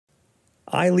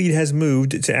iLead has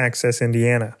moved to Access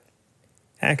Indiana.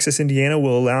 Access Indiana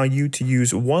will allow you to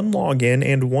use one login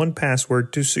and one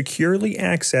password to securely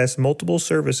access multiple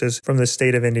services from the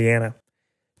state of Indiana.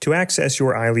 To access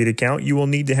your iLead account, you will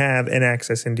need to have an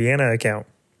Access Indiana account.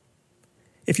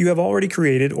 If you have already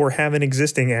created or have an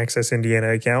existing Access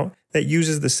Indiana account that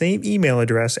uses the same email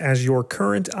address as your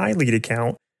current iLead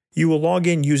account, you will log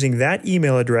in using that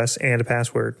email address and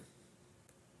password.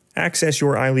 Access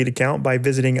your iLead account by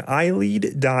visiting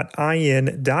ilead.in.gov.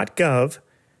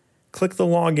 Click the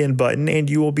Login button and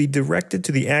you will be directed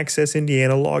to the Access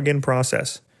Indiana login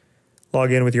process.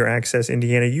 Log in with your Access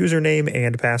Indiana username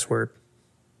and password.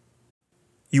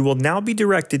 You will now be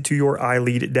directed to your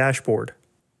iLead dashboard.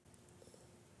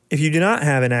 If you do not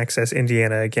have an Access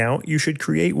Indiana account, you should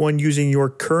create one using your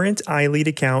current iLead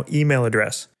account email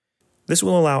address. This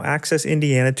will allow Access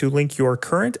Indiana to link your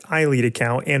current iLead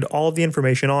account and all of the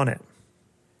information on it.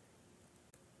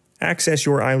 Access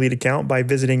your iLead account by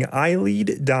visiting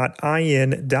ilead.in.gov.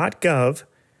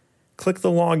 Click the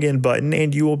Login button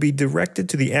and you will be directed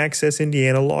to the Access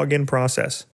Indiana login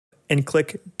process. And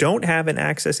click Don't Have an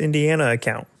Access Indiana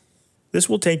Account. This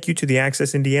will take you to the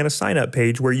Access Indiana sign-up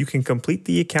page where you can complete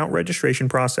the account registration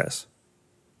process.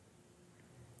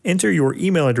 Enter your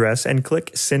email address and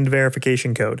click Send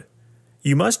Verification Code.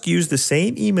 You must use the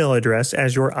same email address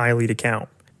as your iLead account.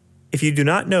 If you do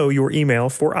not know your email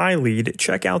for iLead,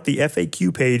 check out the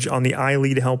FAQ page on the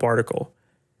iLead help article.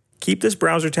 Keep this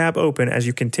browser tab open as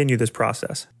you continue this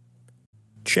process.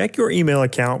 Check your email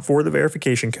account for the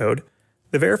verification code.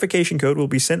 The verification code will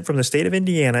be sent from the state of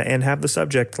Indiana and have the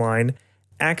subject line,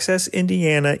 Access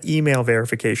Indiana Email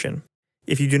Verification.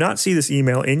 If you do not see this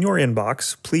email in your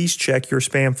inbox, please check your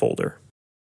spam folder.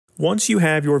 Once you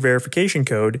have your verification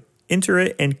code, enter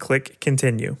it and click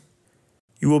Continue.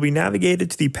 You will be navigated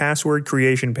to the password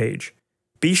creation page.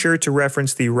 Be sure to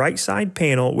reference the right side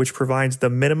panel which provides the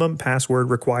minimum password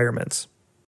requirements.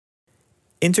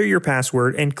 Enter your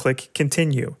password and click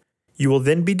Continue. You will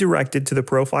then be directed to the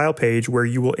profile page where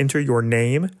you will enter your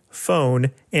name,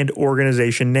 phone, and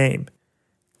organization name.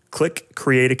 Click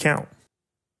Create Account.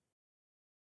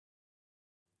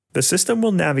 The system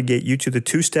will navigate you to the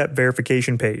two-step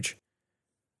verification page.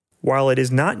 While it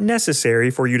is not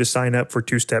necessary for you to sign up for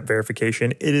two-step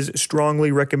verification, it is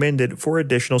strongly recommended for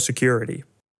additional security.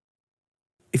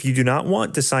 If you do not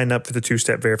want to sign up for the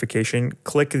two-step verification,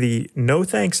 click the No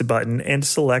Thanks button and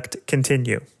select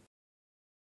Continue.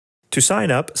 To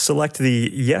sign up, select the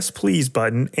Yes Please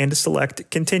button and select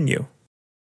Continue.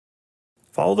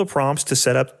 Follow the prompts to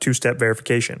set up two-step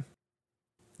verification.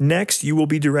 Next, you will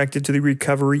be directed to the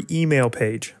recovery email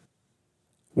page.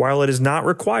 While it is not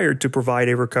required to provide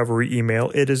a recovery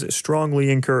email, it is strongly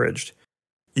encouraged.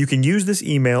 You can use this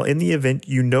email in the event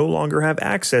you no longer have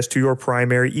access to your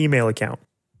primary email account.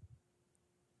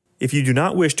 If you do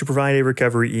not wish to provide a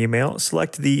recovery email,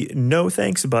 select the No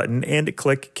Thanks button and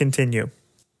click Continue.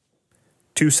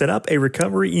 To set up a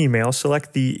recovery email,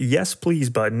 select the Yes Please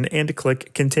button and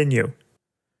click Continue.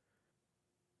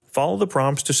 Follow the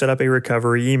prompts to set up a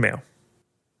recovery email.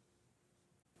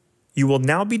 You will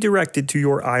now be directed to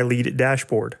your iLead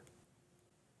dashboard.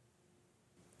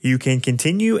 You can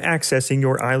continue accessing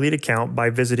your iLead account by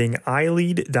visiting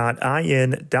ilead.in.gov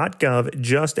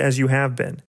just as you have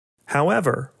been.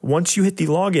 However, once you hit the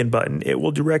Login button, it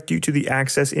will direct you to the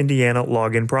Access Indiana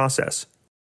login process.